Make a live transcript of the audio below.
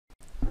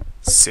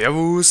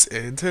Servus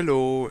and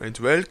hello and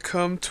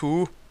welcome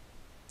to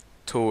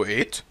Toe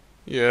 8?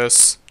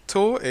 Yes,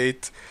 Toe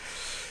 8.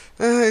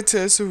 It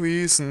has a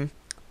reason.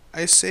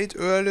 I said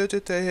earlier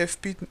that I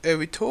have beaten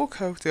every Toe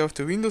character of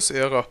the Windows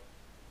era.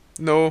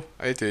 No,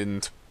 I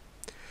didn't.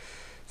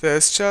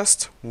 There's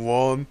just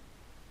one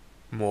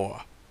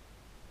more.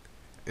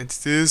 And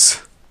it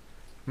is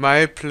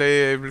my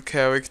playable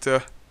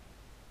character,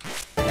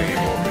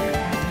 Reimu.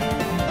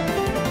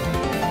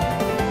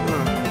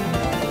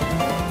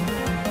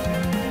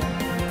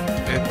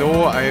 And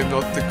no, I am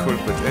not the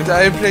culprit. And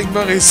I am playing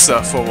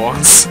Marisa for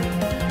once.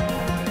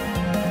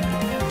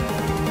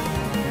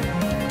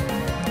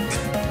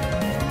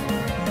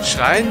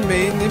 Shrine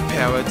Maiden in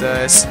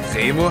Paradise,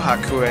 Reimu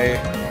Hakurei.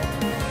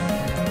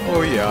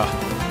 Oh yeah.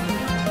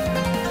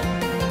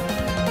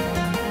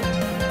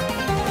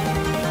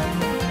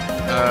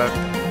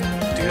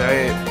 Did I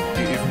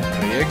even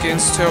play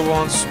against her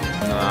once?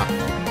 Nah.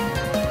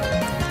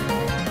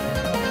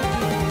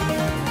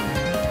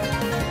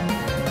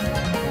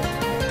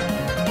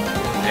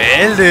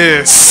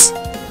 Alice!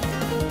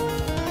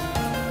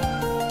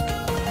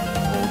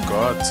 Oh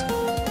god.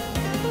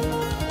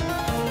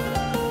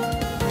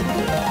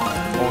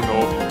 Oh no.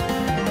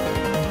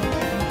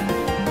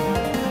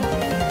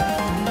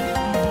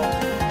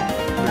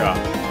 Yeah,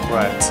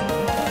 right.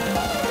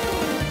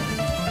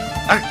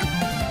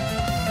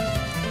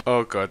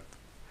 Oh god.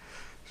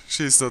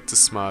 She's not the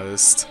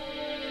smartest.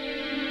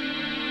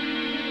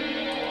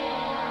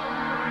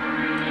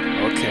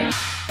 Okay.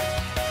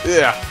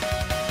 Yeah.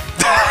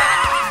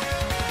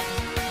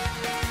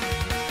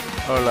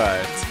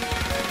 Alright.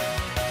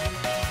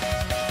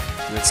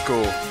 Let's go.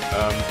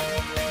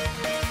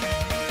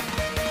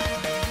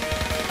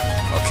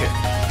 Okay.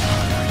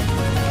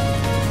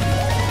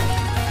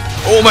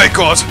 Oh my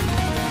god!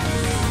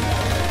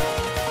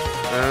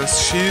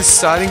 She's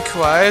starting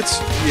quiet.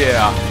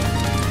 Yeah.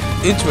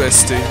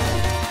 Interesting.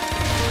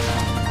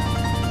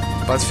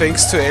 But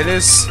thanks to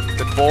Alice,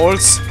 the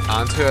balls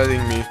aren't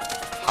hurting me.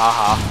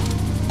 Haha.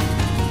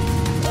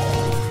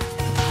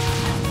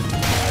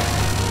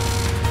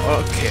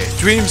 Okay,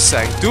 Dream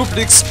Sang,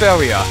 Duplex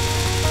Barrier.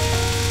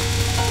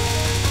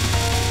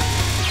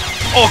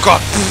 Oh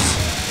god!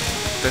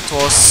 That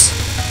was...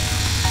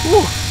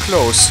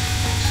 close.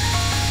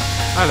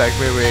 I like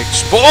my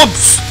reaction.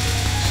 Bombs!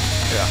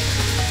 Yeah.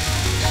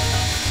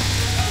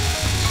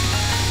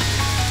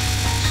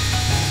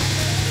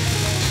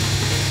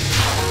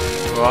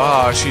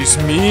 Wow, she's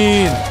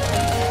mean!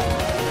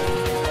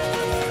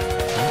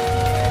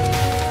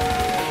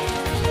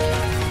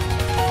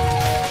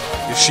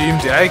 Is she in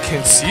there? I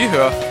can't see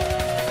her.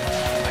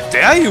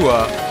 There you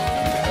are!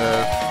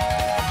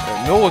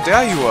 No,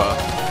 there you are.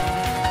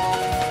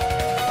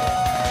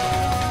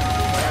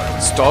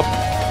 Stop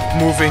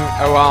moving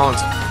around.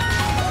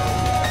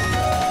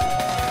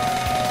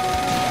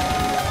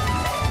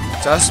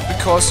 Just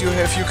because you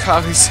have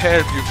Yukari's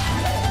help,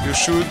 you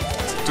should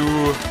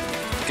do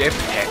gap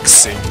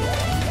hexing.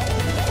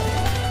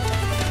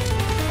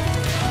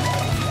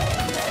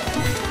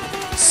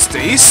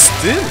 Stay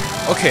still.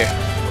 Okay.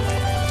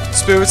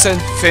 Spirits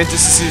and Fantasy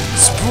Seal.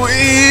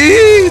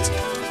 Sweet!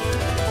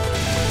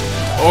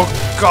 Oh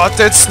god,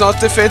 that's not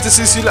the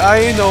Fantasy Seal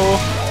I know.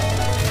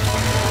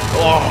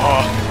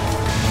 Oh.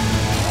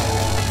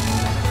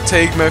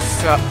 Take my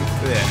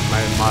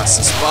my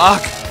Master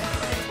Spark.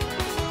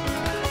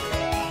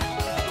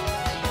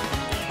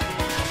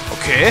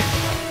 Okay.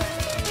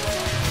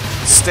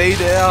 Stay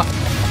there.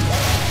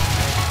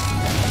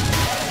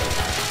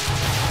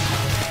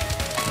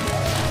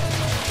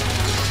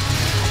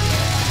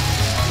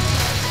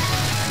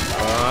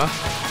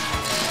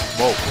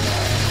 Whoa.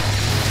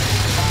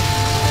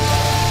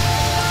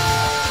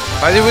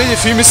 By the way, the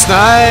film is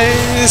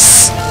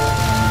nice.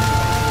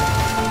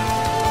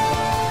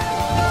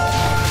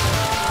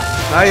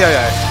 Aye, aye,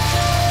 aye.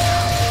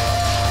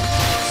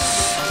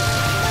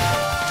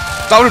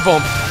 Double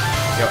bomb.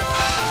 Yeah.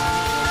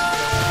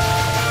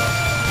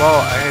 Wow,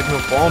 I had no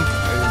bomb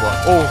anymore.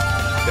 Oh,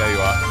 there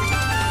you are.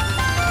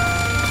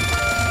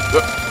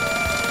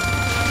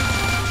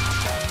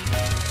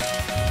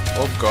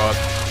 Oh god.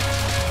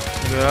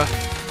 Yeah.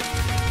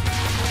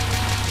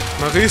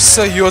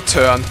 Marisa, your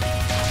turn.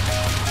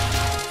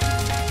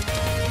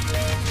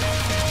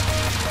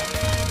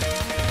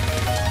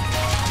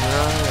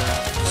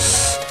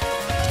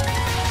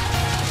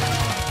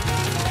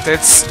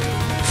 That's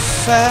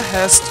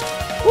fast.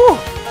 Woo.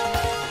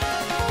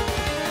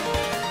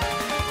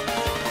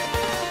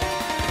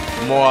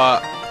 More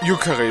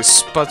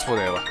Yukari's, but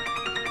whatever.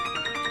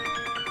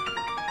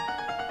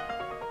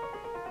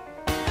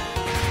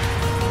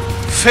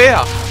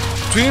 Fair!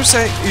 Dreams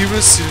are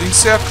evil sealing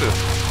circle.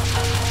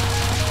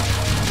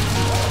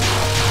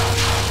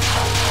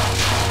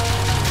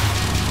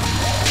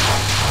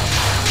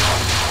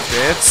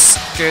 That's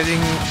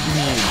getting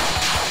mean.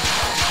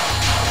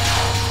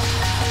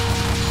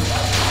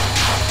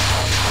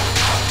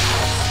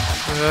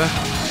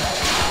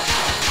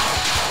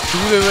 Do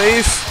the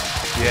wave.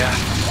 Yeah.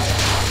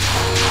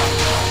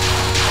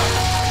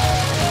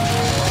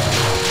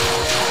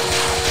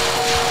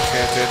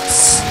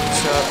 that's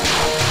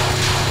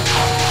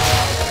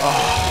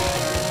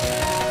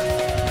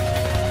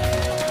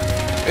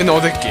and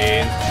not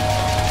again.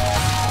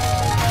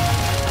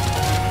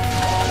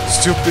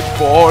 Stupid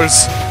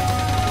balls.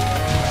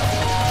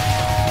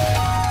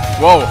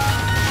 Whoa.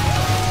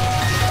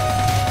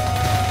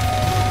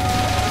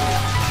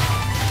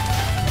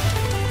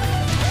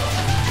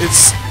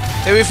 It's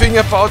everything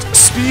about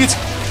speed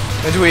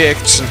and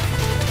reaction.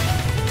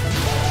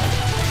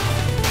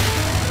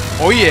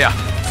 Oh yeah,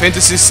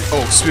 fantasy.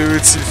 Oh,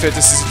 spirit seal,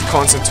 fantasy seal,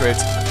 concentrate.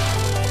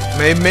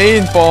 My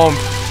main bomb.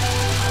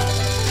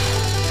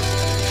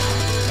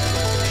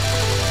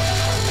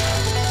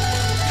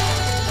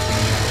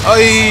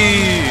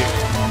 Aye.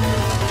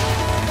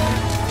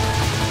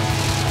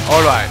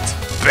 All right,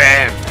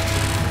 bam.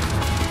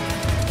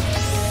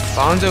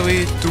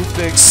 Boundary,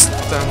 duplex,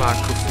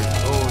 Damaco.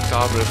 Oh,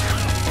 double.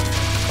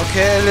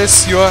 Okay,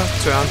 Alice, your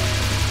turn.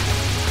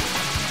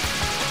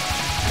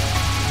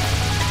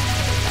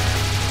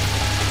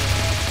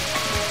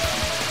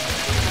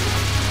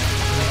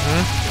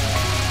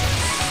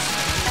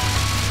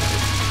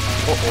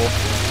 Uh-oh.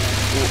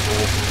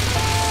 Uh-oh.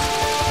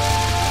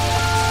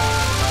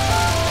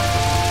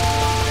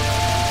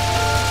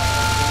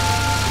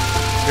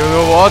 You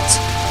know what?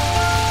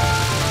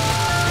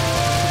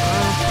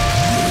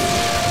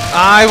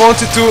 I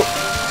wanted to...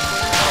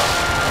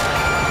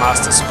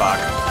 Master Spark.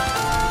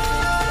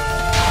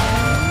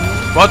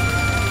 What?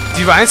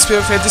 Divine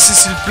Spell Fantasy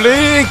Seal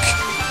Blink!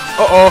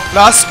 Uh-oh,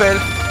 last spell.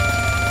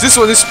 This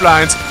one is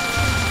blind.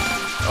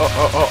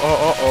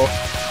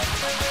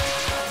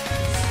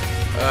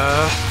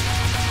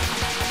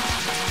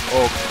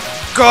 Oh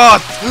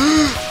God!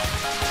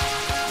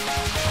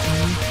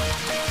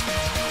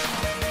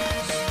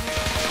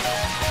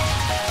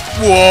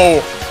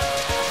 Whoa!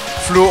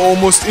 Flew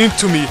almost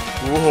into me.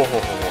 Whoa!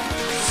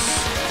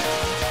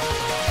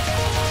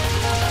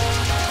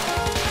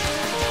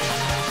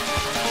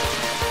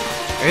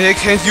 And I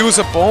can't use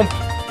a bomb,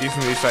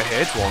 even if I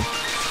had one.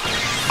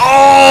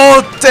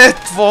 Oh, that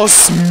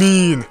was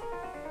mean!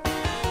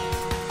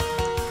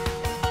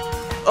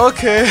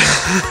 Okay.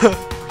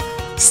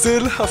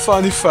 Still a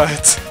funny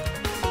fight.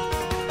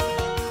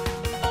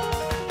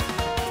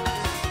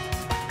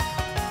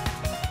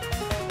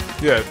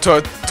 Yeah,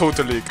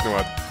 totally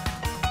ignored.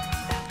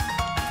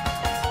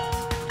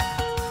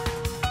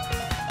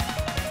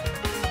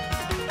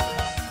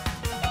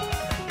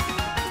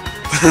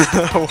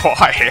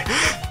 Why?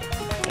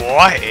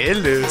 Boy,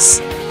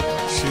 Alice.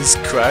 She's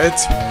quite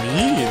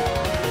mean.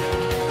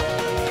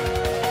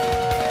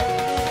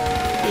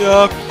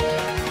 Yeah.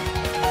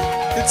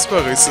 It's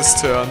Marisa's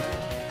turn.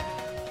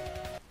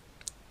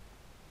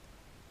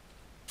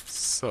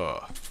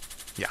 So,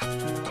 yeah.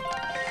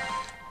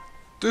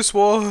 This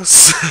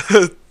was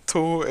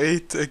Toe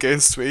 8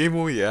 against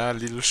Reimu. Yeah, a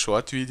little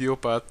short video,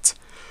 but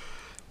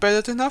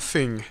better than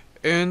nothing.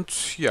 And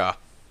yeah,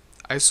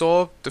 I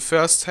saw the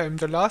first time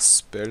the last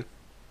spell.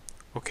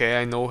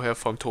 Okay, I know her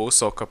from Toe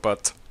Soccer,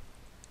 but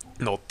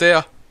not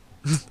there.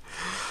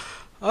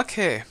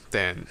 Okay,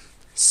 then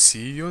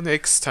see you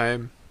next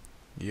time.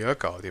 Your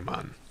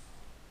Gaudimann.